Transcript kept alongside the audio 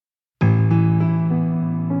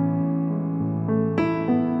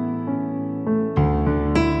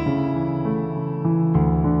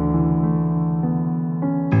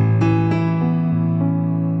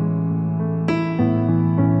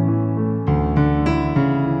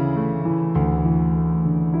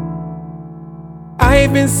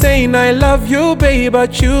I've been saying I love you, babe,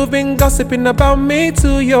 but you've been gossiping about me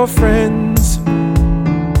to your friends.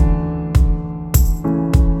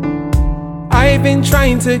 I've been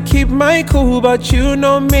trying to keep my cool, but you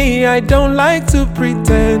know me, I don't like to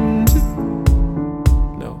pretend.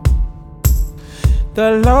 No.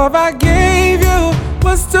 The love I gave you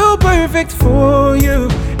was too perfect for you,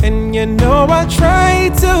 and you know I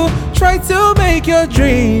tried to make your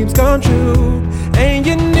dreams come true. And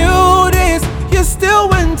you knew this, you still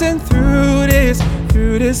went and threw this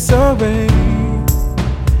away.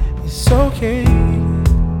 It's okay,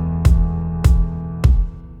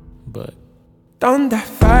 but don't I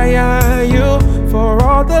fire you for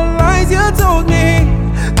all the lies you told me?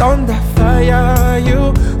 Don't I fire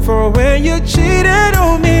you for when you cheated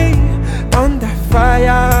on me? Don't I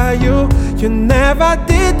fire you? You never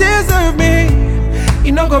did deserve me.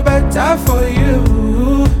 It no go better for you.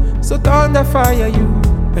 So don't I fire you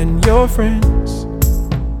and your friends.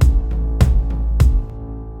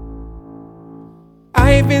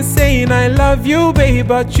 I've been saying I love you, babe,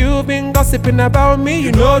 but you've been gossiping about me.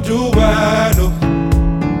 You know do well.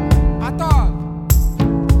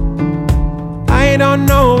 I don't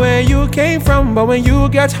know where you came from, but when you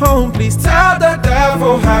get home, please tell the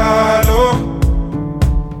devil hello.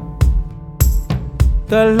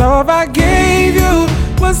 The love I gave you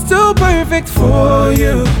was too perfect for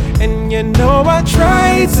you, and you know I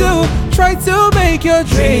tried to make your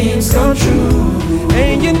dreams come true.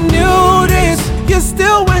 And you knew this, you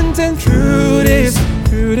still went and threw this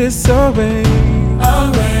away.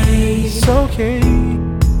 It's okay.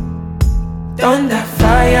 Don't I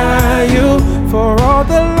fire you for all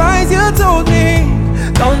the lies you told me?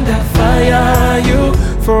 Don't I fire you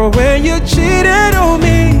for when you cheated on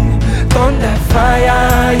me? Don't I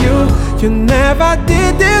fire you? You never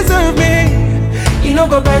did deserve me. It no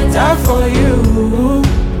go better for you.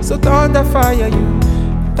 So don't I fire you?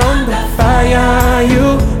 Don't I fire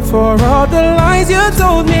you for all the lies you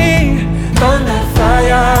told me? Don't I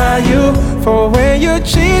fire you for when you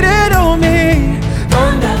cheated on me?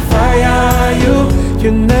 Don't I fire you?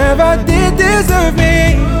 You never did deserve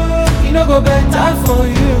me. It no go better for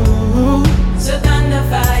you. So don't I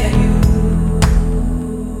fire you.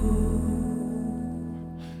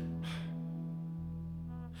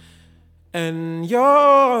 And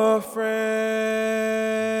your friend.